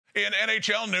In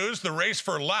NHL news, the race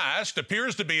for last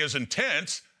appears to be as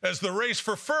intense as the race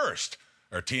for first.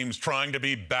 Are teams trying to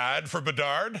be bad for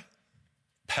Bedard?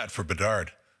 Bad for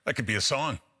Bedard. That could be a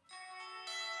song.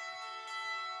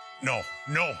 No,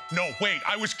 wait,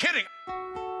 I was kidding.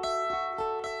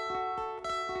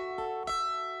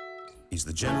 He's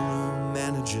the general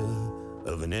manager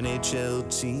of an NHL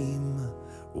team,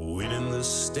 winning the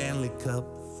Stanley Cup,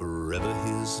 forever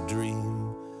his dream.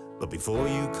 But before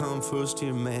you come first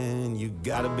here, man, you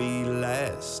gotta be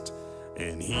last.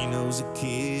 And he knows a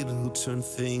kid who'll turn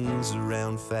things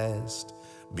around fast.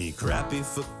 Be crappy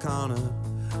for Connor,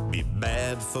 be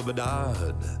bad for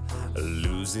Bedard.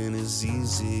 Losing is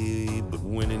easy, but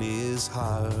winning is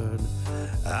hard.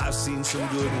 I've seen some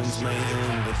good ones,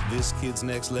 man, but this kid's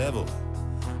next level.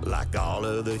 Like all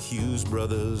of the Hughes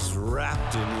brothers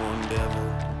wrapped in one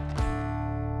devil.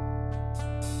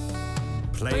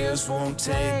 Players won't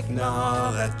take,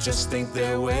 no, that just ain't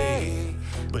their way.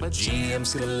 But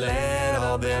GMs can let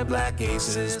all their black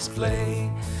aces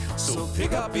play. So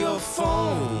pick up your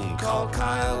phone, call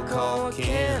Kyle, call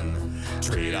Ken.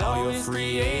 Trade all your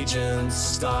free agents,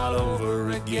 start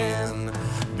over again.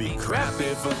 Be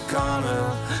crappy for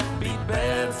Connor, be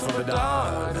bad for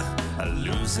Bedard.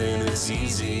 Losing is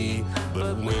easy,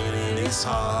 but winning is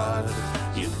hard.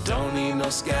 You don't need no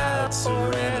scouts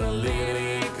or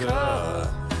analytica.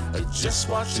 Just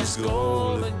watch this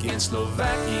goal against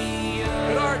Slovakia.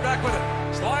 Bedard back with it.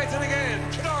 Slides in again.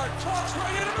 Bedard toss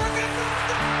right in.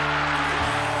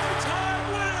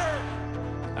 Time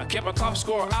winner. I kept my top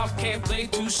scorer out, can't play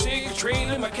too sick.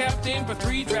 Traded my captain for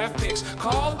 3 draft picks.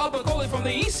 Called up a goalie from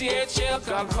the ECHL.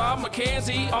 Got Bob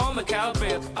McKenzie on the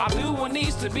cowbell. I do what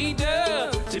needs to be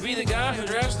done to be the guy who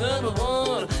drafts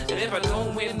 #1. And if I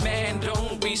don't win, man,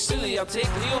 don't be silly. I'll take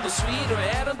Leo the Swede or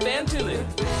Adam Bentilli.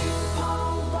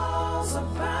 Are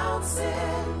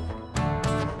bouncing,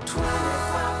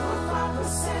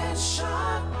 25.5%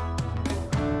 shot.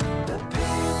 The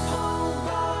ping pong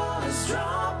ball is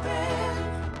dropping.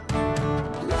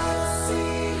 Let's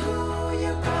see who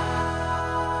you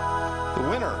got. The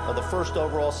winner of the first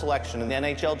overall selection in the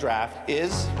NHL draft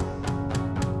is...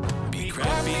 Be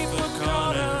crappy for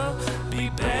Connor, be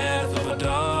bad for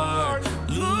Bedard.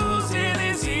 Losing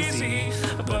is easy,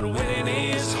 but winning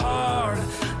is hard.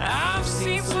 I've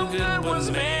seen some good ones,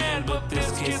 man, but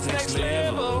this kid's next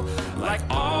level. Like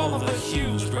all of the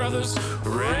Hughes brothers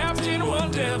wrapped in one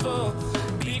devil.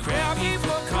 Be crappy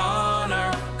for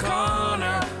Connor,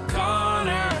 Connor,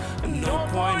 Connor. No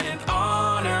point in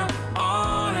honor,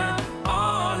 honor,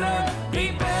 honor.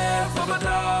 Be bad for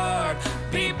Bedard,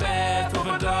 be bad for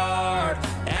Bedard.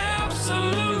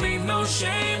 Absolutely no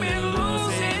shame in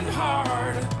losing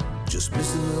hard. Just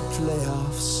missing the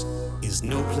playoffs is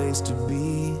no place to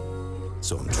be.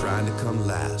 So I'm trying to come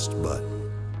last, but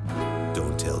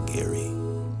don't tell Gary.